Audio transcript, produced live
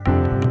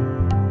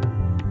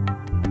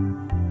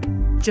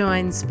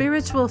Join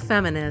spiritual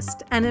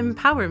feminist and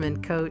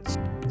empowerment coach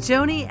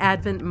Joni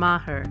Advent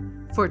Maher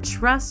for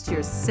Trust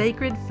Your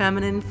Sacred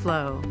Feminine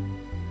Flow.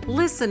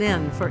 Listen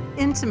in for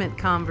intimate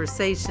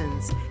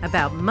conversations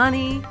about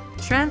money,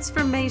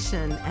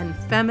 transformation, and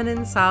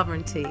feminine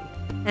sovereignty.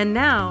 And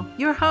now,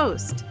 your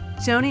host,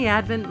 Joni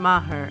Advent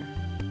Maher.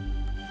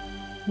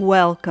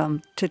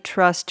 Welcome to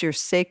Trust Your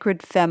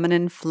Sacred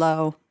Feminine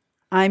Flow.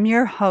 I'm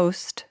your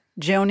host,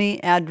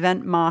 Joni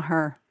Advent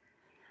Maher.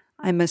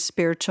 I'm a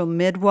spiritual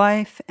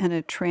midwife and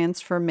a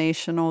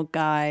transformational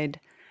guide,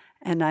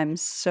 and I'm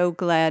so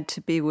glad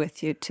to be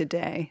with you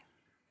today.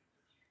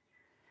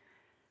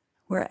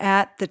 We're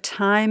at the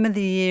time of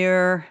the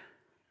year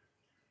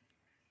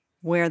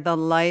where the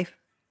life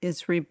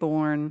is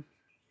reborn.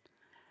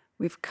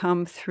 We've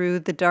come through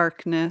the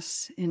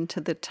darkness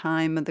into the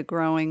time of the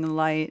growing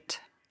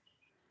light.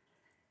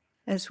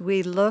 As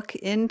we look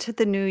into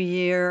the new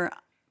year,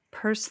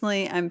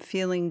 personally, I'm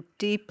feeling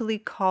deeply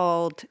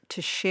called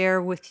to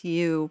share with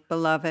you,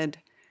 beloved,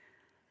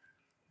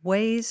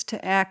 ways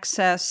to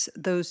access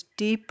those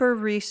deeper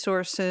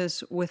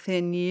resources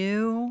within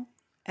you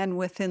and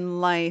within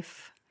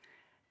life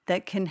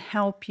that can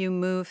help you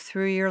move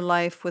through your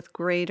life with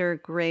greater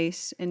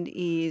grace and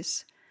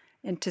ease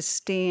and to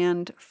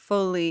stand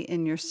fully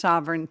in your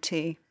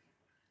sovereignty.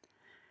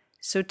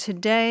 So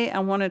today I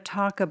want to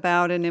talk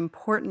about an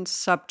important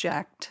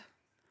subject: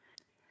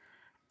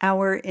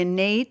 our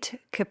innate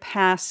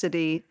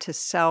capacity to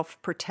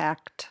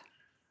self-protect.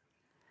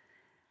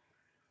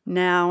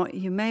 Now,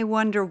 you may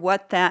wonder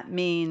what that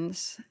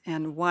means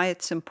and why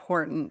it's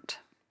important.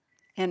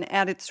 And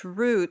at its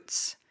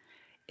roots,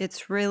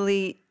 it's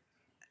really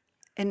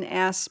an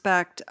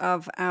aspect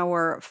of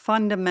our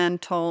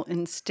fundamental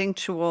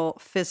instinctual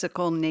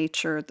physical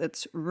nature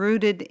that's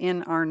rooted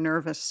in our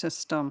nervous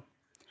system.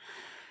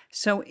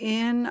 So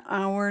in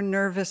our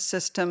nervous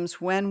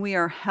systems, when we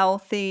are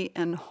healthy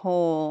and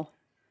whole,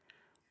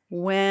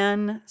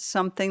 when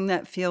something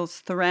that feels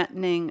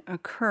threatening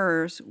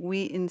occurs,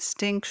 we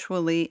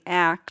instinctually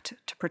act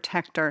to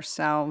protect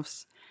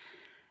ourselves.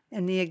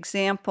 And the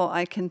example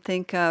I can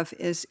think of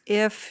is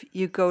if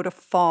you go to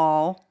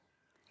fall,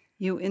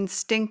 you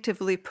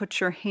instinctively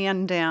put your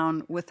hand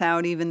down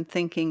without even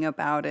thinking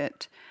about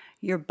it.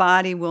 Your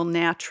body will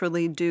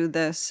naturally do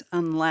this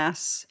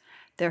unless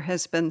there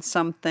has been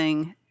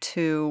something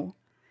to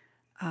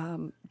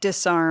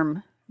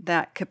disarm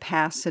that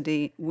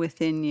capacity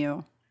within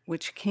you,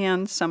 which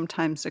can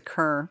sometimes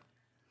occur.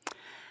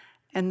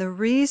 And the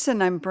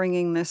reason I'm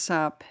bringing this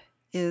up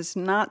is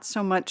not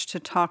so much to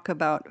talk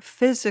about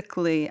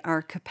physically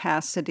our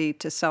capacity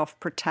to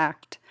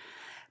self-protect,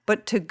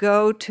 but to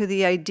go to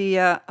the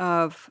idea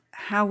of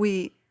how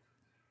we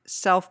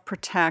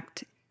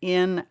self-protect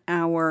in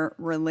our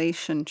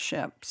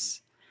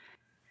relationships.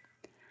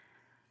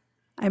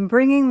 I'm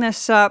bringing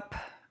this up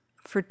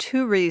for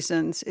two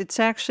reasons. It's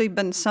actually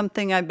been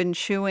something I've been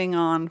chewing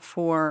on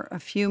for a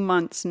few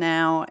months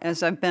now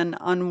as I've been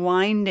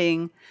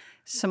unwinding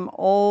some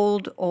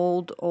old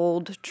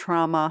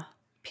trauma,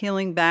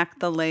 peeling back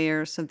the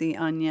layers of the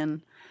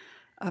onion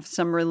of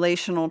some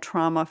relational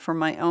trauma from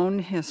my own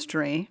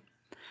history.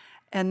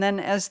 And then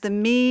as the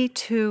Me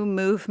Too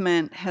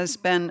movement has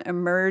been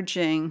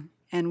emerging,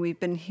 and we've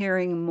been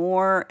hearing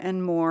more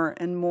and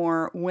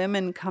more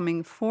women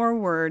coming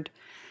forward,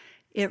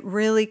 it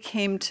really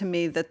came to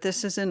me that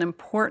this is an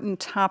important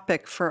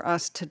topic for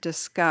us to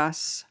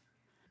discuss.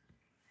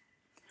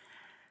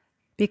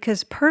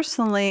 Because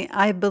personally,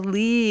 I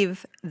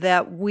believe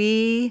that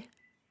we,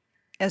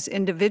 as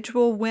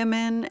individual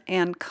women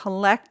and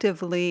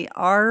collectively,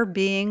 are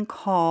being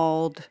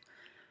called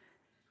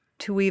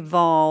to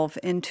evolve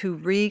and to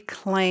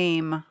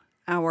reclaim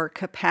our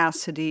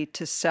capacity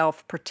to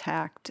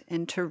self-protect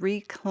and to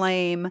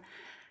reclaim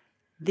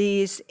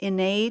these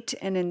innate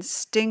and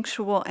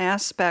instinctual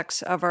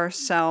aspects of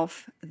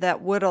ourself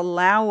that would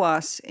allow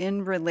us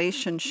in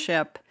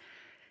relationship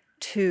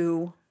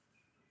to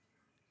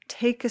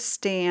take a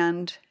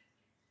stand,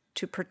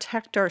 to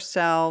protect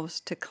ourselves,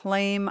 to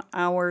claim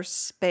our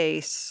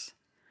space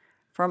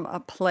from a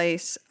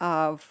place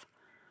of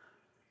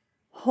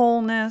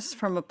wholeness,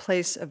 from a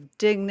place of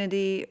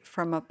dignity,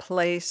 from a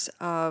place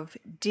of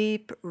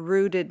deep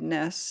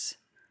rootedness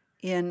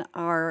in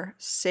our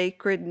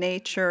sacred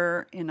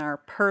nature, in our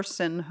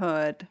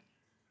personhood.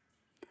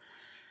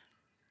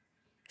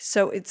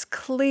 So it's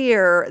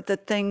clear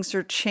that things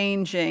are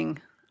changing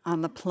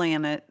on the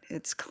planet.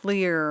 It's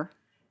clear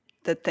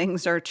that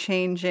things are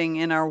changing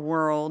in our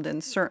world,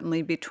 and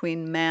certainly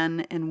between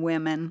men and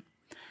women.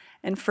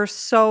 And for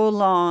so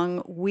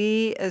long,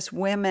 we as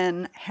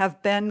women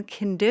have been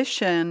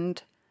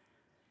conditioned,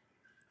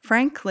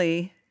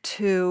 frankly,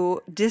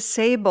 to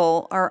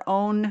disable our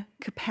own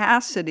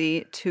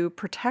capacity to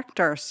protect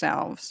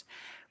ourselves.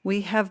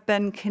 We have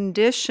been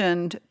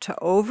conditioned to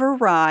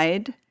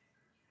override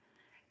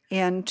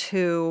and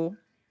to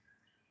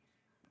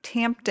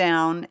tamp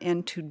down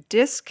and to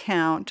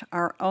discount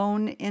our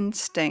own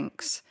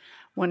instincts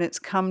when it's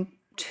come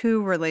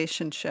to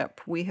relationship.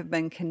 We have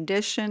been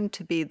conditioned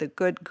to be the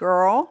good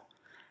girl,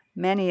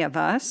 many of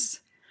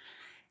us,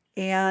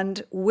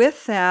 And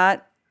with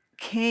that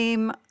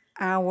came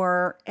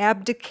our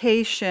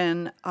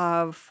abdication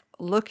of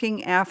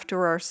looking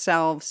after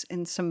ourselves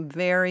in some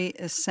very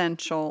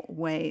essential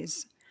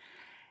ways.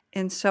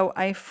 And so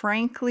I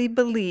frankly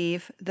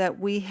believe that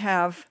we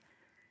have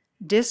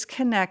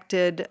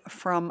disconnected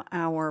from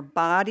our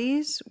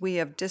bodies, we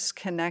have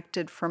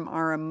disconnected from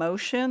our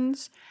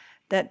emotions,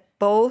 that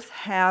both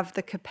have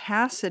the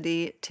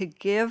capacity to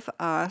give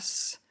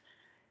us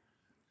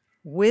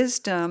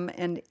wisdom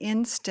and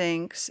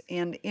instincts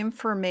and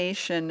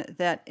information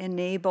that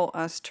enable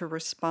us to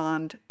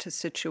respond to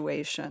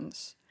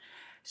situations.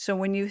 So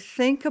when you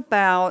think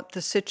about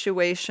the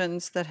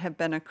situations that have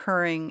been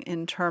occurring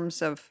in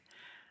terms of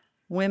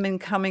women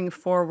coming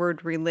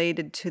forward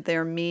related to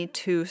their Me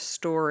Too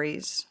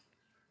stories,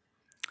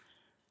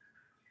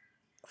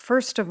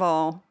 first of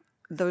all,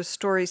 those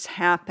stories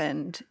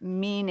happened,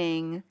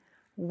 meaning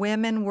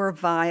women were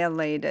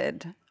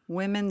violated,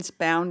 women's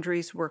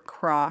boundaries were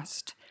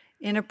crossed,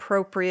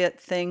 inappropriate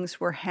things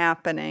were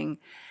happening,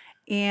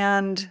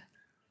 and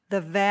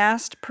the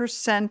vast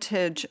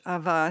percentage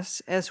of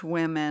us as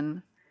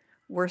women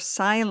were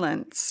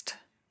silenced.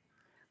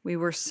 We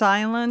were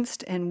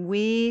silenced, and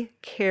we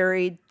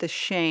carried the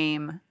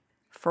shame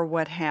for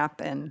what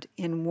happened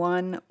in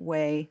one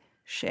way,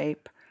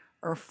 shape,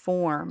 or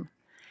form.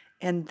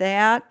 And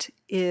that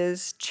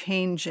is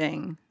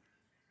changing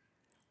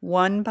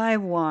one by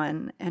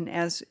one. And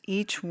as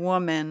each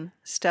woman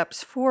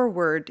steps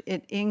forward,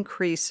 it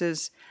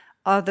increases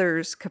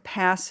others'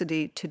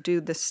 capacity to do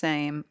the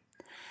same.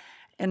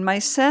 And my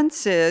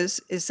sense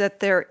is that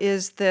there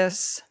is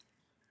this,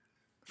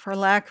 for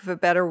lack of a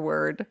better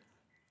word,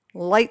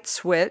 light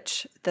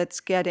switch that's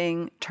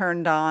getting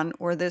turned on,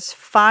 or this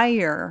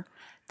fire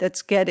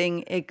that's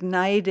getting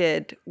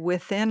ignited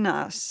within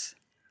us.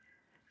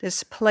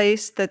 This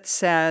place that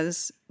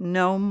says,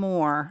 no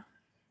more.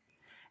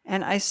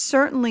 And I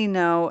certainly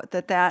know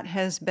that that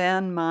has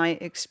been my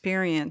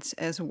experience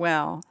as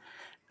well.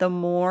 The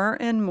more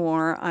and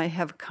more I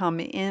have come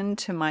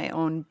into my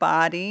own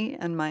body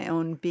and my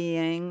own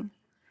being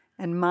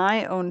and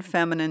my own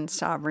feminine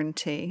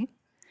sovereignty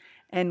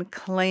and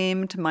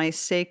claimed my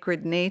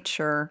sacred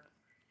nature,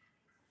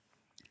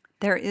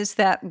 there is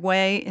that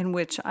way in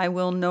which I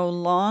will no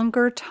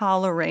longer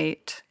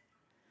tolerate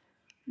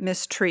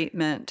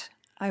mistreatment.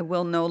 I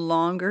will no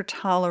longer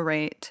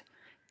tolerate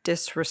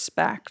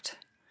disrespect.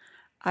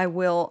 I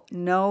will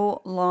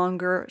no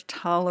longer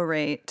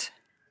tolerate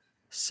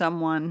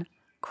someone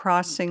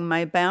crossing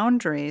my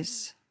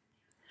boundaries.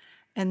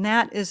 And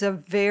that is a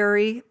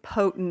very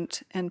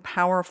potent and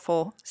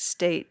powerful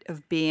state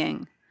of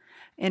being.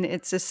 And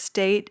it's a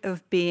state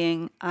of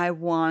being I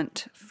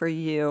want for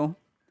you.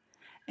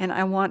 And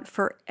I want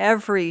for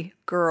every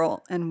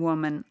girl and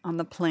woman on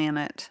the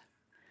planet.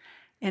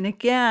 And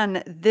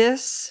again,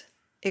 this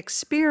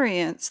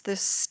experience,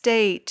 this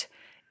state,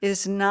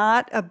 is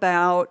not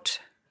about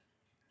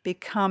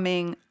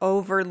becoming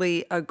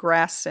overly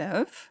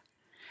aggressive.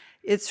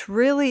 It's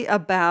really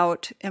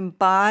about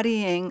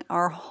embodying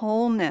our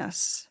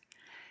wholeness.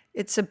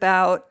 It's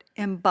about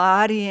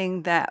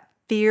embodying that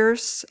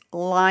fierce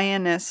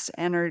lioness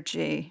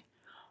energy,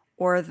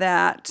 or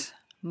that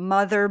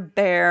mother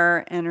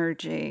bear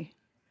energy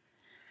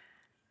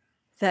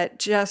that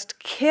just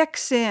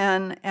kicks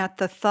in at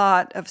the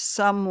thought of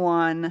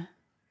someone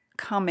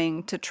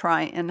coming to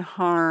try and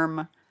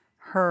harm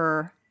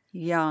her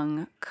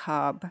young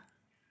cub.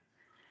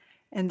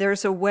 And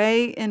there's a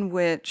way in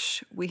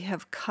which we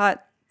have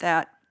cut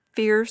that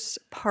fierce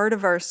part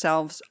of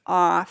ourselves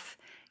off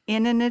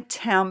in an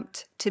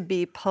attempt to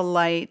be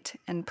polite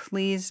and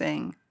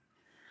pleasing.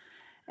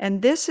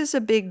 And this is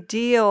a big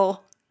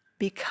deal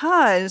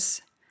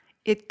because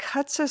it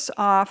cuts us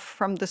off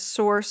from the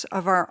source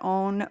of our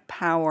own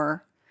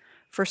power.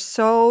 For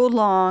so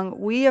long,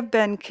 we have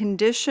been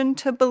conditioned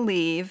to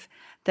believe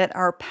that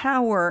our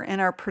power and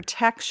our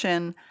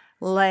protection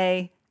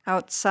lay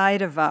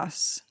outside of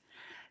us,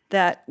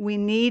 that we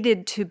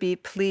needed to be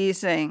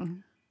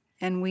pleasing,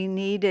 and we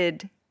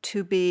needed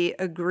to be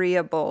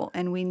agreeable,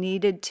 and we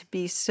needed to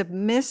be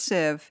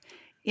submissive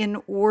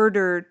in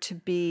order to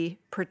be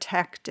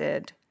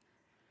protected.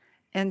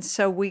 And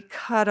so we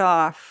cut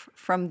off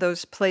from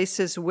those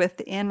places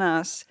within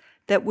us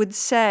that would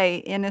say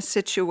in a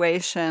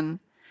situation,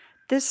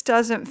 this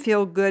doesn't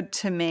feel good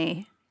to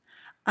me.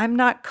 I'm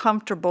not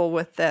comfortable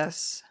with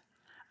this.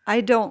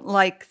 I don't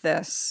like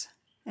this.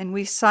 And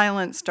we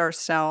silenced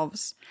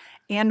ourselves.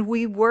 And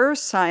we were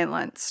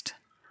silenced,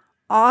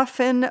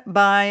 often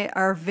by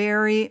our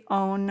very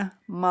own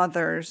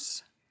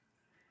mothers.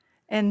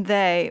 And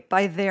they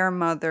by their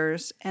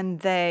mothers, and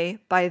they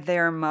by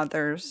their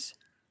mothers.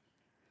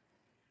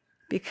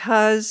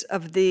 Because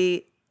of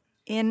the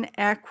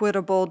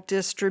inequitable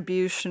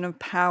distribution of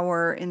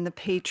power in the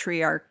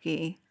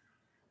patriarchy,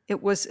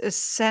 it was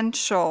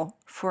essential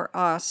for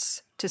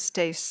us to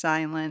stay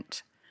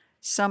silent.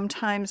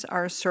 Sometimes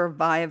our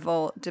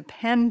survival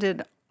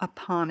depended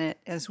upon it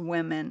as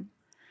women.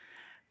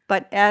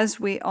 But as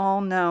we all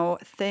know,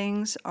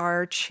 things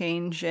are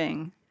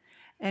changing.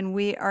 And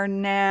we are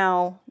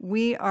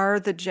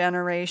the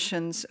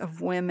generations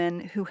of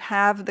women who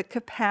have the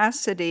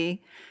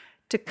capacity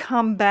to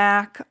come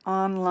back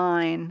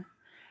online,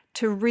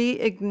 to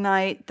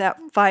reignite that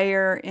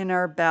fire in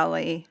our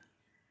belly,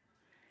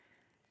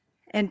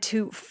 and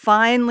to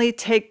finally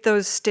take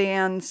those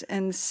stands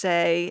and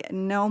say,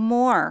 no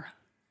more.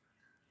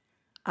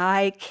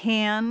 I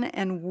can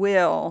and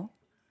will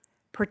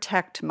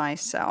protect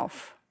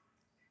myself.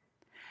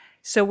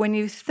 So when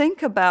you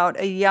think about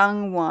a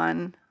young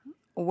one,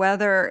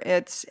 whether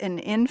it's an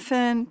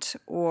infant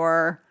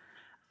or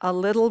a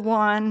little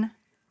one,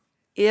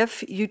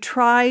 if you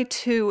try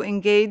to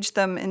engage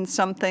them in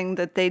something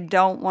that they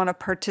don't want to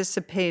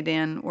participate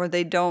in or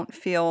they don't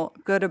feel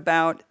good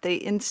about,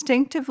 they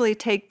instinctively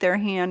take their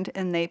hand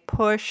and they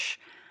push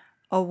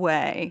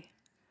away.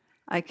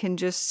 I can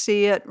just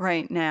see it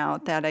right now,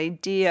 that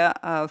idea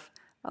of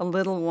a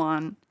little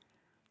one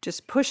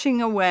just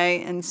pushing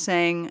away and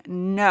saying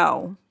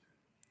no.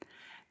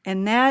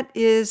 And that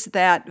is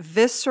that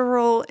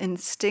visceral,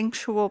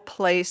 instinctual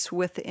place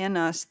within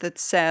us that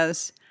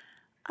says,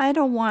 I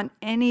don't want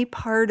any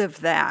part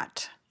of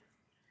that.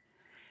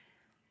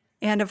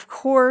 And of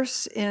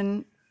course,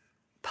 in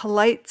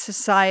polite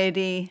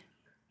society,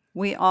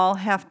 we all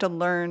have to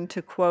learn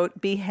to,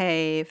 quote,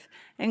 behave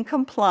and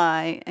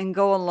comply and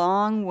go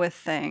along with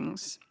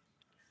things.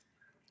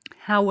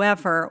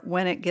 However,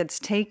 when it gets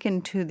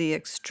taken to the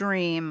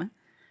extreme,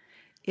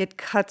 it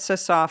cuts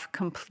us off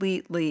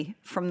completely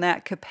from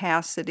that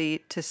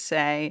capacity to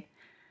say,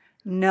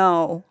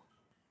 no.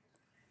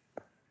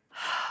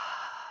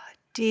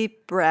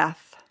 Deep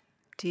breath,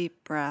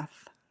 deep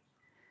breath.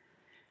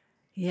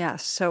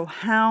 Yes, so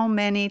how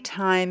many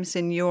times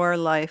in your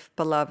life,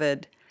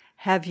 beloved,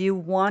 have you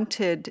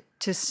wanted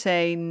to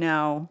say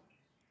no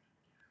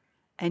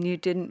and you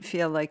didn't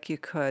feel like you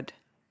could?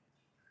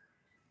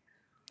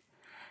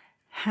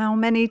 How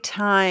many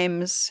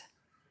times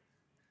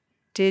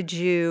did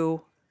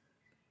you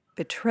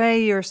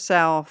betray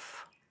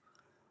yourself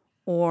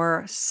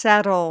or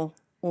settle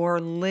or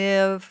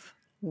live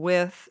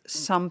with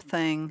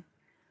something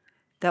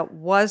that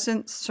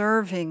wasn't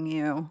serving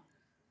you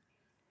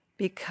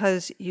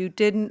because you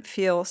didn't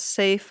feel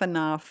safe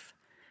enough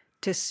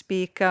to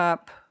speak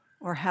up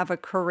or have a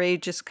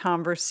courageous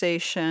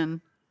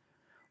conversation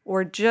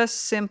or just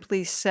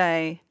simply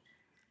say,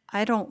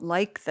 I don't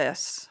like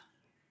this?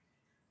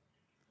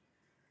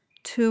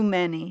 Too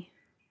many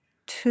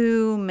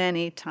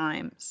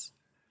times.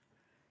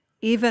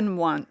 Even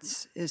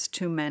once is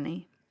too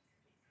many.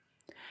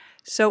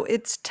 So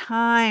it's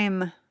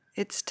time,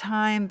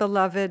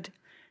 beloved.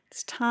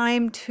 It's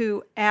time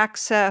to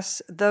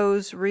access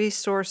those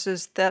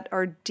resources that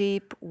are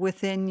deep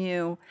within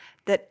you,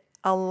 that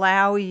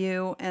allow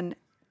you and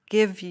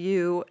give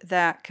you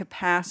that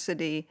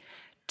capacity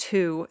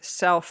to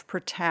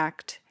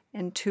self-protect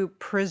and to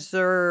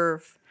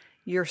preserve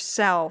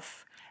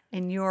yourself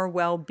and your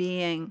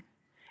well-being,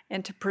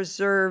 and to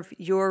preserve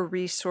your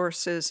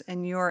resources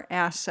and your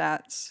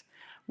assets,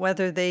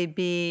 whether they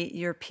be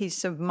your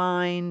peace of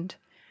mind,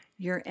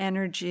 your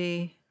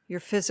energy,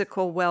 your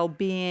physical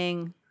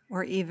well-being,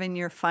 or even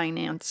your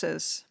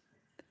finances.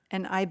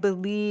 And I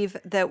believe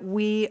that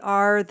we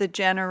are the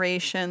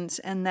generations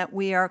and that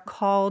we are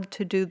called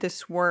to do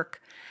this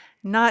work,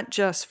 not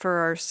just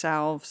for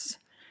ourselves,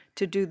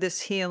 to do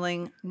this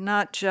healing,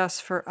 not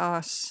just for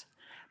us,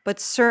 but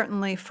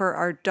certainly for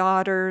our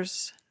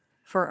daughters,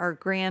 for our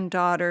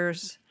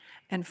granddaughters,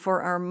 and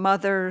for our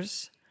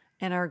mothers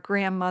and our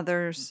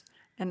grandmothers,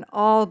 and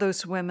all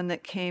those women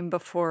that came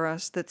before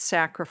us that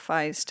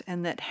sacrificed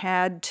and that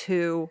had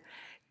to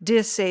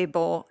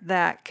disable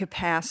that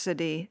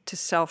capacity to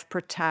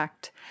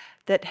self-protect,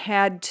 that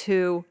had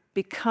to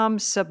become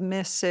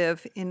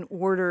submissive in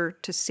order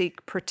to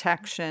seek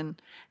protection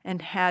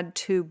and had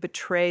to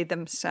betray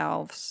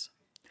themselves.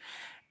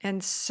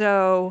 And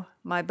so,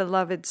 my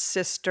beloved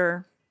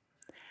sister,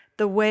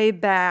 the way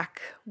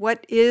back,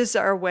 what is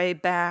our way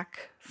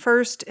back?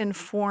 First and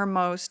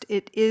foremost,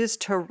 it is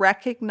to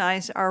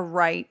recognize our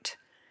right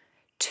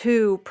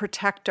to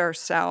protect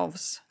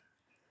ourselves,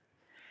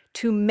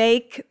 to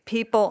make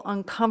people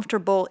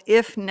uncomfortable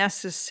if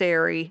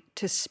necessary,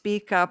 to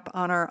speak up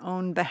on our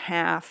own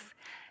behalf,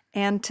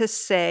 and to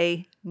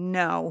say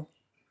no.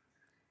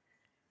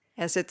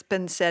 As it's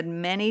been said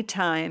many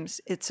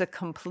times, it's a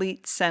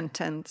complete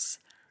sentence,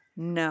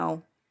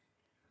 no.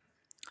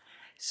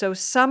 So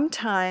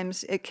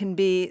sometimes it can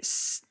be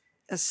as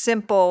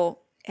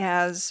simple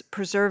as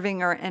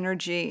preserving our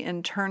energy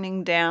and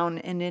turning down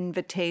an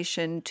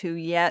invitation to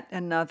yet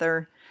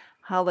another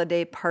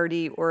holiday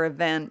party or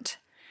event.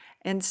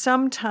 And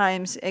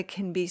sometimes it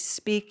can be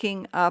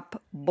speaking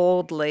up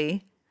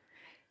boldly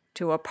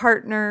to a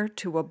partner,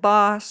 to a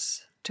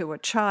boss, to a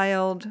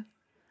child,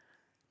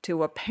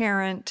 to a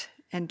parent,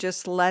 and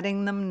just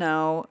letting them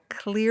know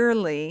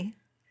clearly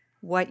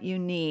what you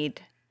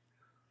need,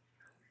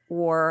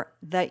 or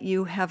that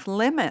you have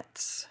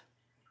limits.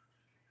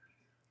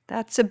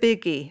 That's a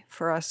biggie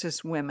for us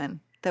as women,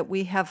 that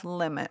we have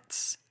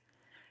limits,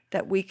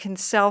 that we can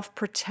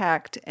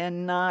self-protect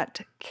and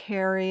not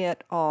carry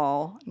it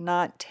all,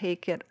 not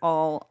take it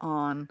all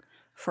on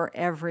for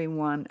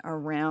everyone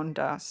around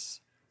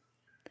us.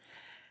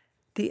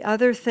 The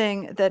other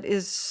thing that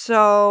is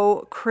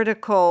so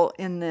critical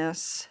in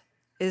this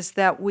is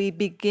that we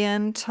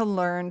begin to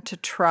learn to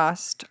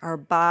trust our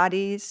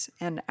bodies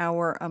and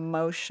our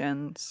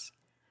emotions,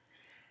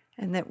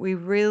 and that we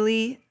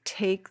really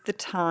take the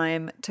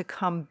time to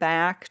come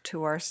back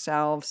to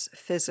ourselves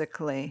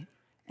physically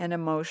and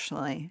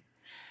emotionally.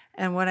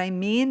 And what I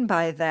mean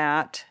by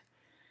that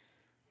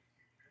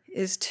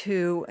is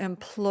to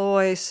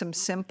employ some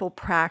simple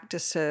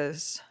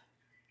practices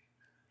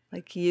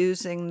like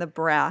using the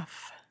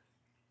breath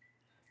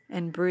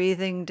and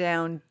breathing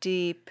down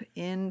deep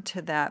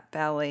into that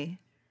belly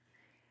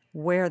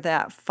where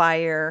that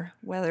fire,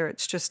 whether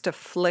it's just a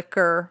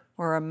flicker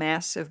or a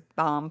massive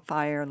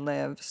bonfire,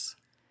 lives.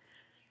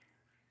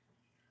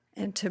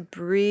 And to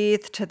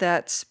breathe to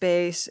that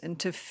space and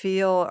to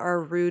feel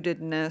our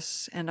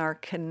rootedness and our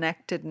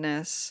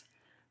connectedness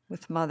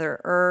with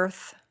Mother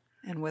Earth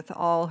and with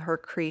all her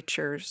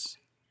creatures,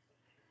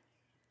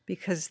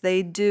 because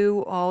they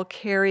do all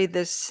carry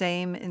this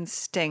same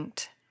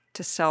instinct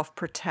to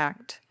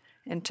self-protect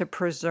and to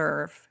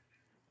preserve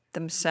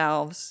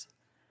themselves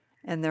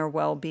and their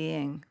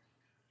well-being.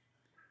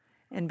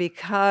 And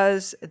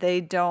because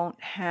they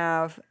don't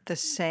have the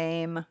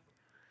same,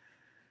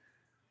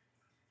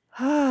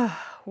 the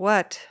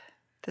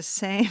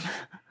same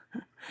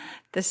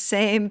the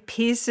same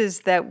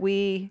pieces that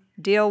we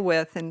deal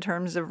with in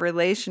terms of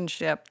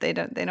relationship. They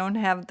don't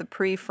have the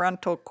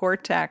prefrontal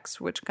cortex,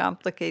 which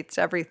complicates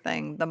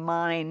everything, the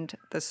mind,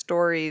 the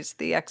stories,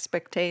 the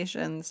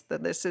expectations,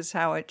 that this is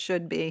how it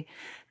should be.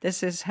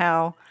 This is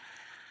how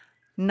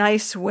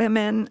nice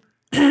women,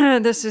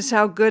 this is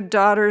how good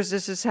daughters,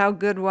 this is how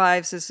good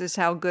wives, this is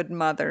how good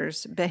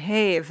mothers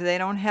behave. They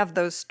don't have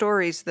those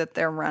stories that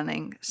they're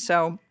running.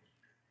 So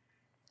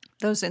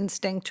those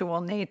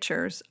instinctual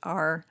natures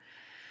are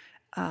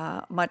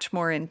much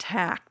more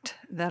intact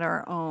than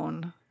our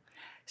own.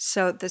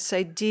 So this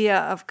idea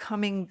of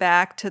coming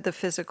back to the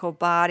physical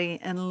body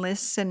and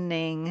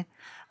listening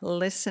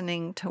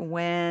to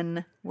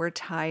when we're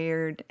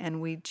tired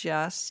and we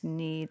just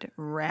need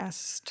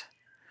rest.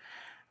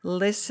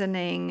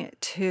 Listening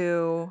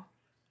to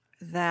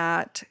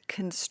that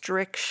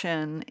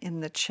constriction in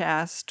the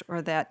chest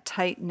or that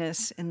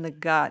tightness in the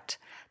gut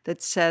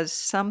that says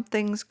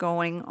something's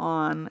going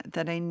on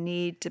that I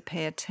need to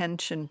pay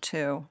attention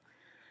to.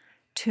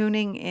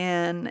 Tuning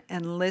in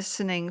and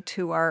listening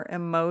to our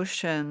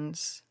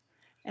emotions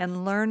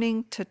and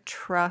learning to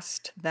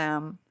trust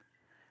them,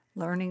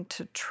 learning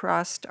to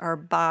trust our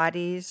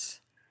bodies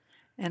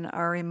and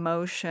our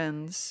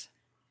emotions,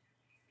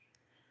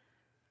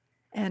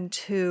 and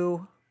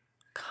to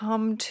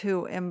come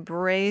to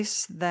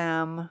embrace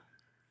them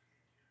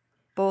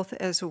both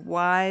as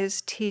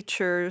wise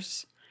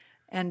teachers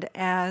and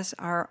as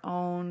our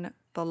own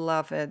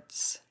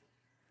beloveds,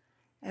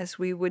 as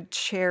we would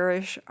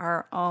cherish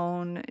our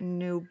own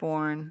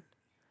newborn,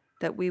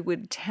 that we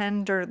would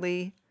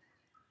tenderly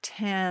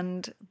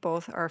tend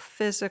both our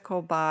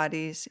physical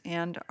bodies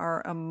and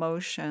our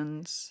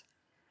emotions,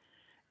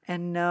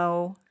 and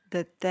know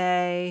that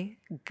they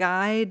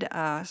guide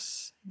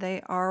us.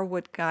 They are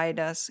what guide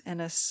us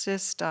and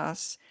assist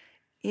us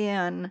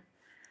in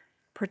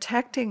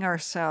protecting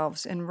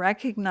ourselves and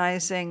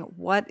recognizing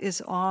what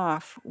is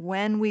off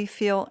when we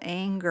feel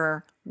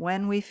anger,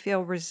 when we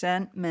feel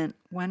resentment,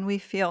 when we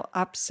feel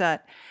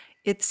upset.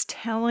 It's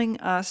telling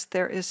us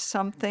there is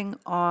something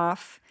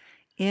off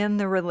in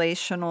the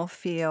relational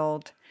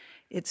field.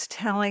 It's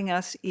telling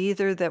us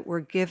either that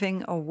we're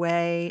giving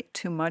away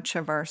too much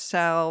of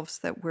ourselves,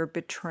 that we're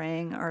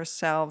betraying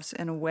ourselves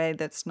in a way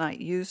that's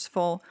not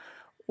useful,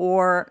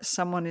 or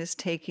someone is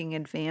taking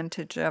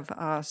advantage of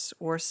us,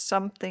 or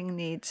something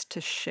needs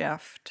to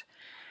shift.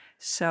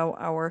 So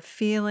our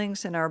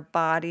feelings and our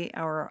body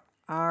are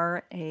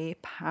a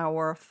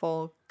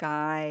powerful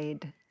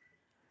guide.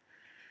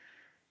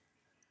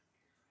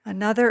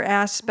 Another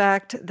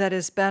aspect that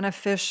is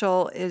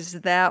beneficial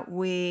is that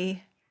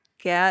we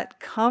get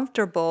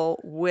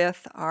comfortable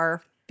with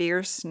our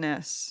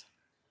fierceness.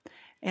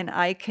 And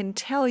I can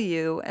tell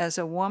you, as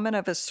a woman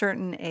of a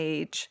certain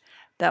age,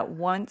 that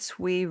once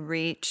we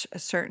reach a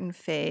certain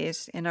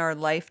phase in our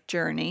life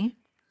journey,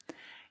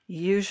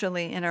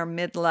 usually in our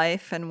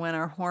midlife and when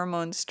our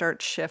hormones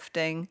start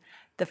shifting,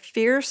 the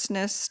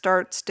fierceness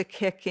starts to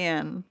kick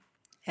in,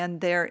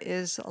 and there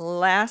is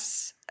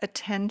less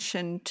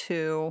attention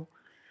to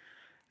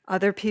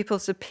other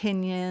people's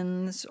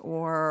opinions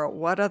or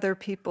what other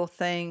people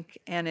think,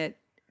 and it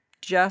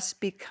just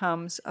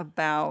becomes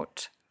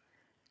about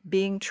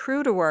being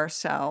true to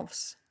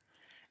ourselves,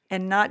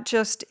 and not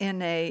just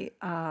in a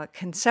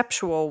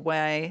conceptual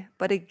way,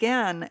 but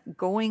again,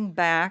 going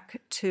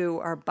back to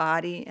our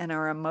body and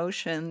our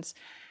emotions.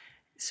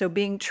 So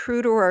being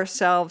true to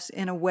ourselves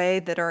in a way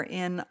that are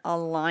in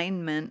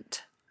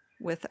alignment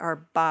with our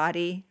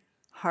body,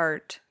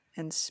 heart,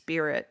 and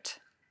spirit,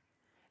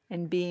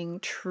 and being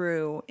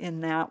true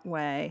in that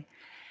way.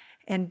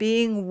 and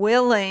being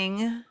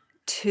willing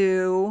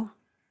to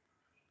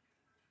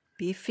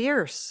be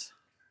fierce.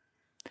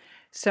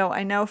 So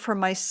I know for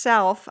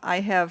myself, I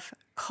have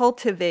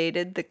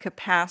cultivated the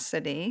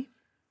capacity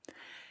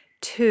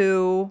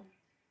to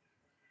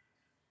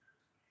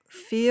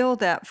feel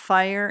that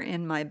fire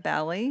in my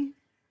belly,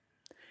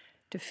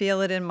 to feel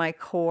it in my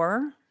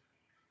core,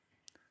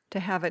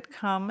 to have it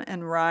come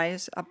and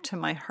rise up to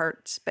my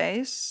heart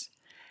space,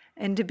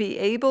 and to be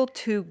able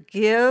to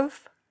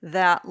give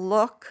that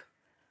look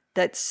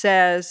that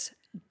says,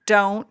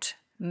 "Don't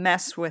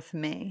mess with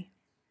me."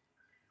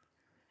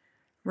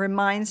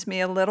 Reminds me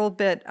a little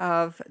bit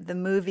of the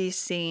movie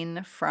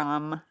scene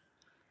from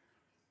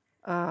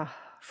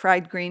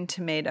Fried Green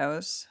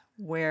Tomatoes,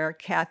 where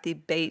Kathy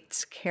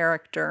Bates'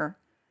 character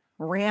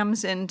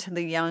rams into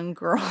the young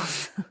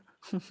girls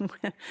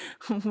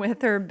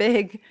with her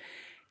big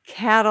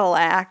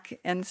Cadillac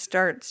and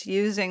starts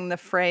using the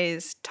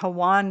phrase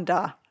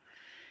Tawanda.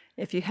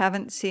 If you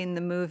haven't seen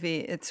the movie,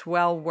 it's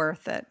well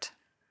worth it.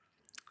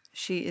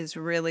 She is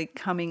really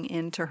coming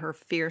into her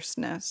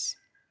fierceness.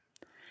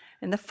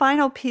 And the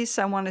final piece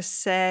I want to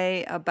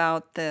say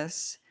about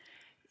this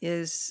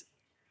is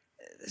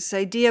this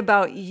idea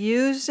about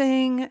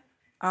using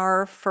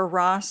our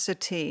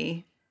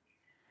ferocity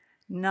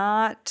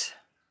not,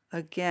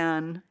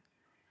 again,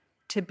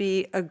 to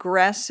be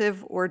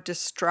aggressive or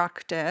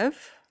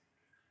destructive,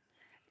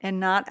 and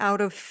not out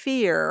of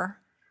fear,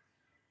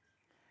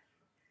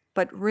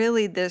 but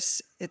really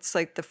it's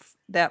like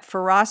that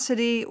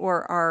ferocity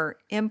or our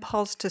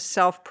impulse to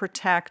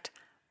self-protect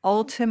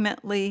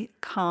ultimately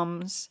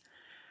comes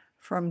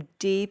from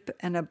deep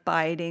and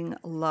abiding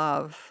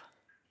love.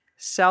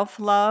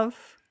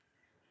 Self-love,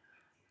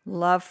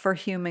 love for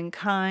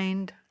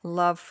humankind,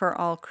 love for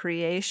all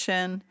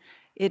creation.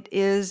 It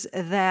is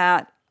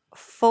that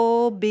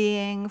full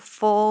being,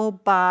 full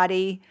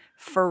body,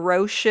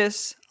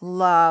 ferocious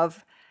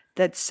love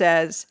that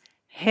says,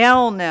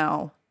 hell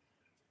no,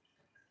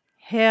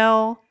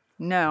 hell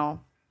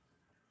no.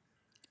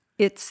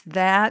 It's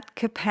that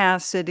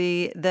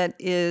capacity that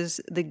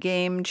is the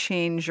game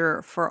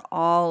changer for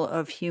all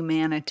of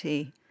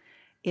humanity.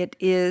 It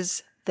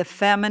is the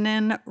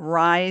feminine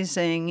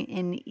rising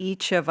in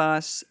each of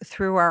us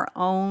through our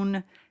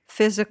own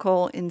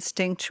physical,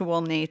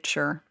 instinctual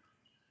nature.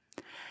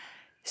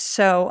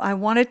 So I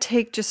want to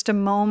take just a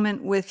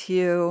moment with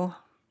you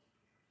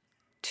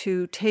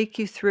to take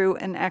you through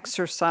an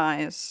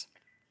exercise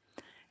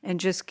and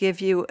just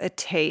give you a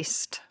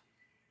taste.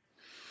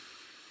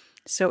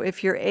 So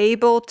if you're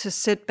able to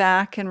sit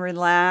back and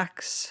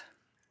relax,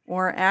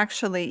 or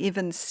actually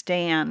even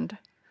stand.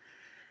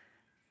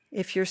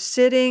 If you're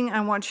sitting,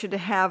 I want you to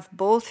have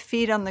both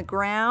feet on the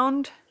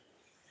ground,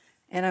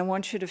 and I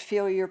want you to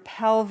feel your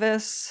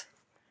pelvis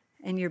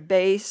and your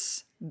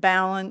base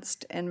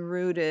balanced and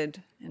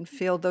rooted, and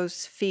feel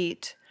those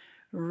feet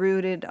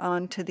rooted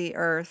onto the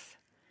earth.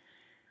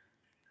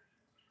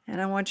 And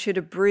I want you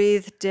to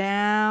breathe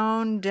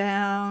down,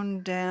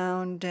 down,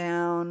 down,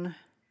 down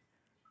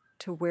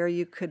to where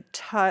you could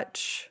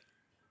touch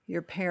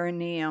your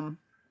perineum,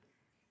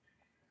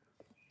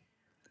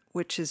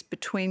 which is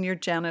between your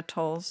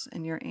genitals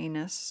and your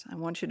anus. I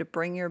want you to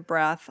bring your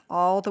breath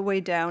all the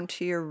way down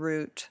to your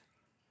root,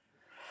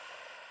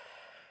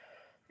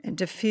 and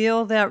to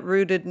feel that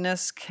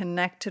rootedness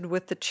connected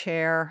with the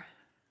chair,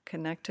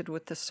 connected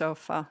with the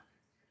sofa.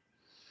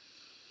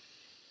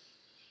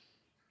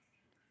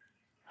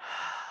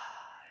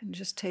 And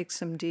just take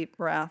some deep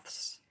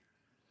breaths.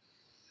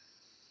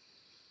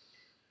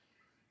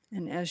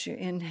 And as you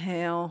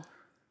inhale,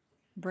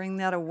 bring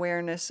that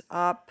awareness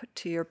up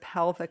to your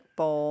pelvic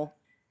bowl.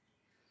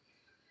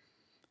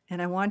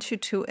 And I want you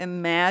to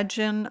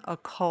imagine a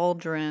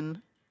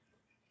cauldron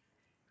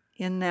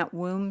in that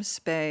womb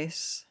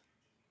space,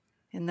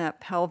 in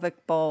that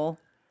pelvic bowl.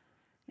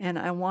 And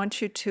I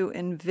want you to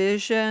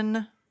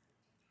envision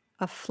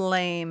a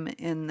flame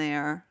in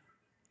there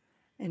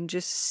and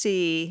just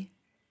see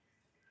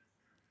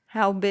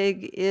how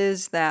big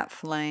is that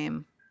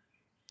flame.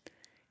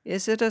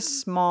 Is it a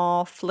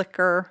small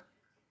flicker?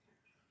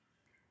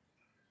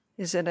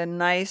 Is it a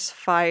nice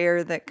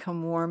fire that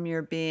can warm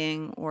your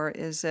being, or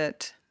is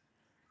it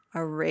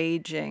a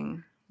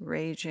raging,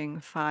 raging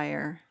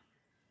fire?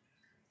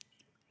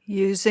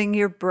 Using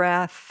your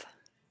breath,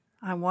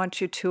 I want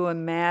you to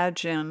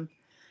imagine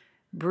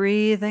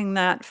breathing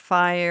that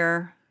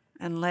fire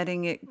and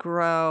letting it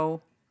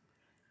grow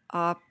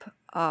up,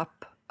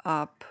 up,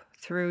 up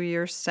through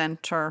your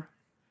center,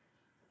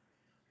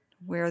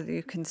 where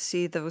you can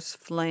see those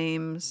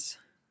flames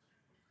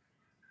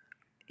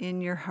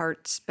in your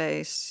heart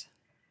space.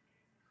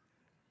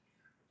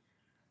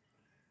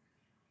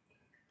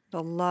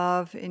 The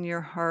love in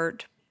your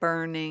heart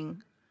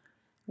burning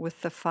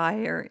with the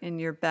fire in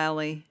your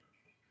belly.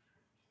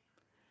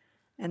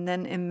 And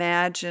then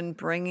imagine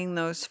bringing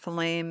those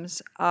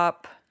flames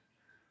up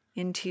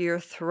into your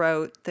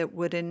throat that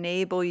would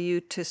enable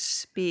you to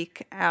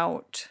speak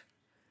out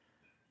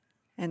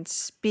and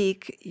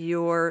speak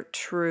your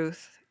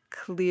truth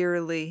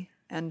clearly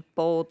and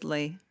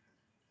boldly.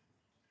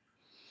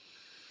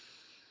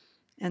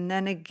 And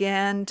then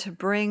again to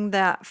bring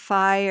that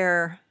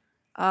fire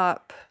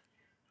up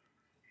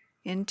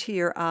into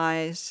your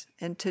eyes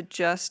and to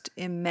just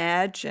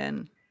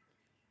imagine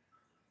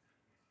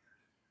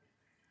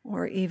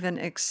or even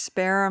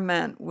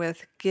experiment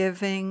with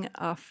giving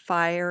a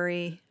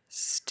fiery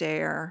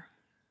stare.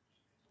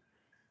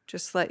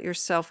 Just let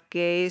yourself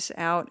gaze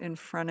out in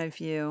front of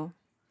you.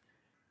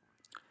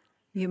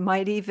 You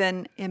might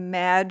even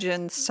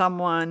imagine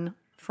someone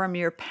from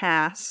your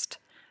past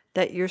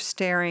that you're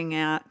staring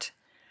at,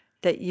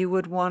 that you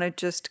would want to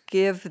just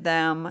give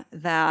them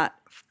that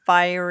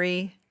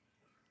fiery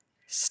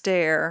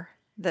stare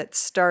that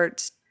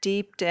starts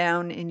deep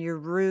down in your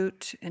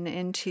root and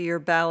into your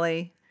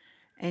belly,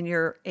 and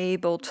you're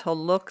able to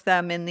look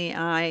them in the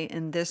eye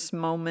in this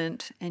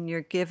moment, and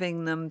you're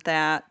giving them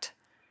that,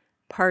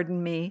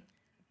 pardon me,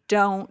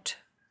 don't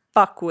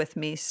fuck with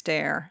me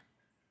stare.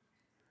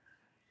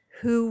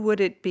 Who would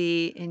it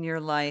be in your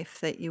life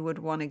that you would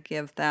want to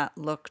give that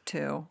look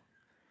to?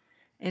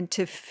 And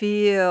to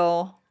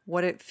feel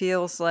what it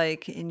feels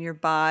like in your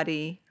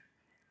body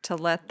to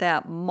let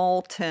that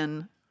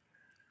molten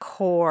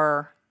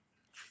core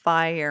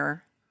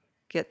fire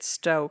get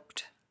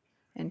stoked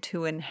and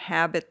to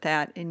inhabit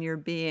that in your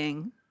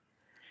being.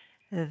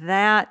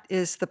 That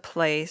is the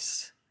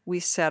place we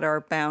set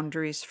our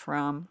boundaries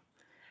from.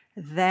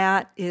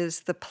 That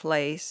is the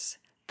place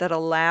that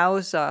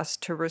allows us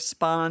to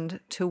respond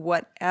to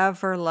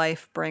whatever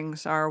life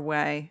brings our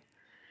way.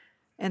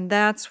 And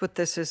that's what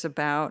this is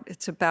about.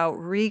 It's about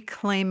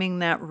reclaiming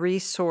that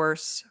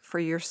resource for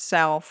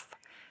yourself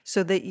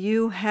so that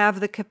you have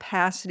the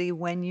capacity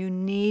when you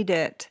need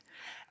it.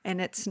 And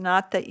it's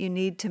not that you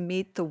need to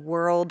meet the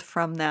world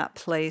from that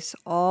place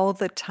all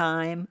the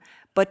time,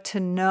 but to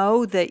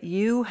know that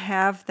you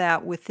have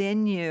that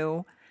within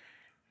you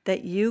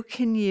that you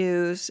can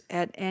use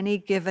at any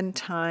given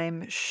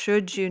time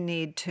should you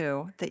need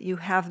to, that you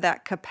have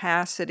that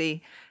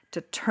capacity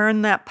to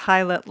turn that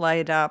pilot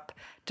light up,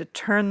 to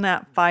turn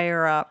that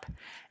fire up,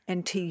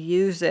 and to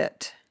use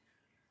it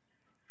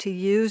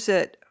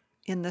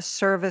in the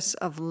service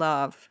of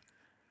love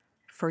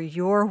for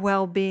your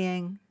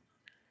well-being,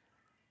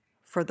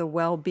 for the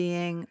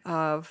well-being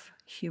of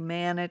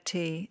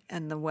humanity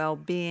and the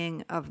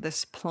well-being of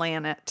this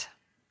planet.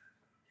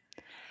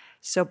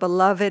 So,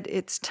 beloved,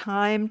 it's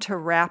time to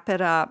wrap it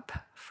up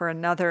for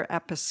another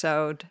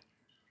episode.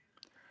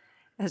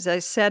 As I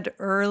said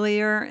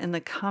earlier, in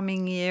the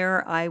coming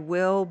year, I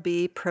will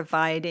be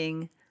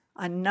providing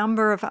a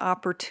number of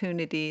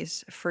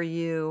opportunities for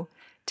you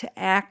to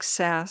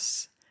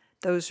access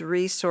those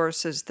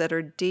resources that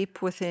are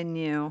deep within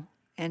you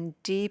and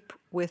deep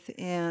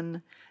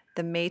within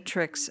the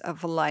matrix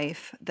of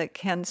life that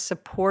can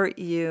support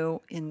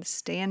you in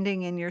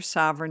standing in your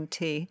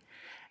sovereignty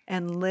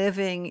and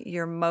living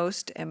your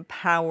most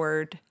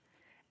empowered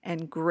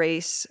and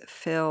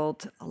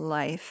grace-filled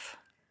life.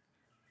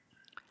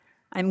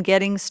 I'm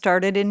getting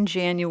started in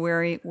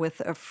January with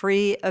a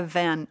free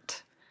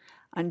event.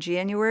 On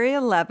January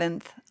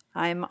 11th,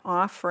 I'm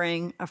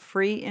offering a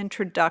free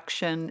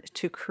introduction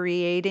to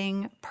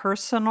creating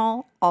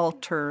personal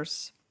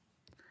altars.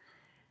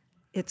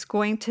 It's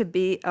going to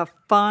be a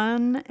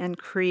fun and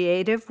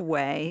creative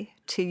way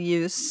to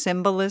use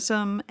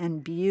symbolism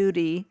and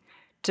beauty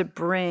to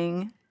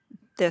bring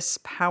this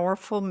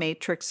powerful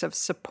matrix of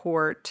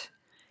support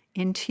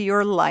into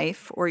your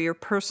life or your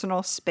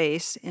personal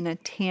space in a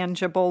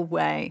tangible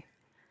way.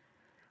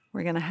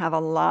 We're going to have a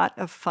lot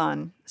of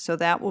fun. So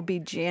that will be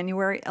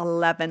January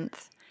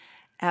 11th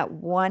at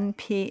 1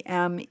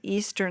 p.m.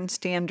 Eastern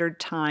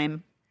Standard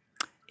Time.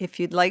 If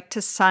you'd like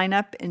to sign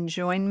up and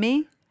join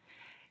me,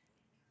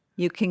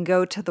 you can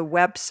go to the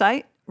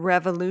website,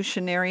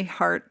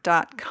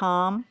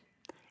 revolutionaryheart.com.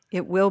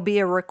 It will be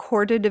a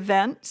recorded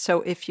event, so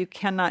if you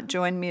cannot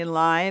join me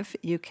live,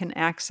 you can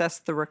access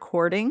the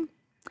recording.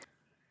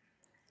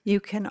 You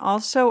can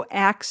also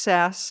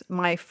access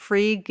my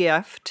free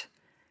gift,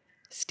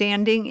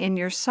 Standing in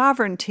Your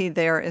Sovereignty,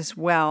 there as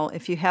well,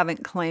 if you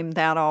haven't claimed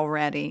that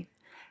already.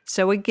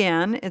 So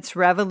again, it's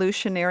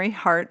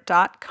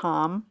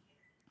revolutionaryheart.com.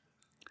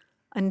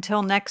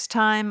 Until next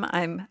time,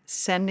 I'm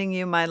sending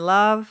you my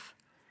love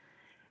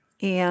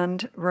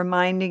and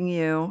reminding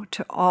you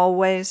to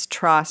always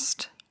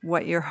trust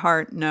what your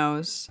heart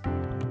knows.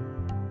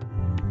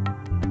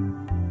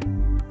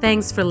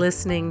 Thanks for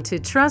listening to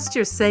Trust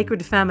Your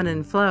Sacred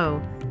Feminine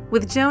Flow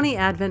with Joni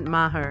Advent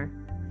Maher.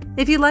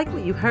 If you like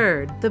what you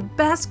heard, the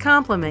best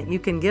compliment you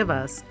can give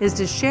us is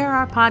to share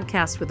our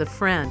podcast with a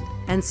friend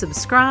and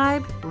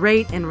subscribe,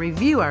 rate, and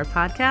review our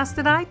podcast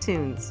at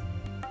iTunes.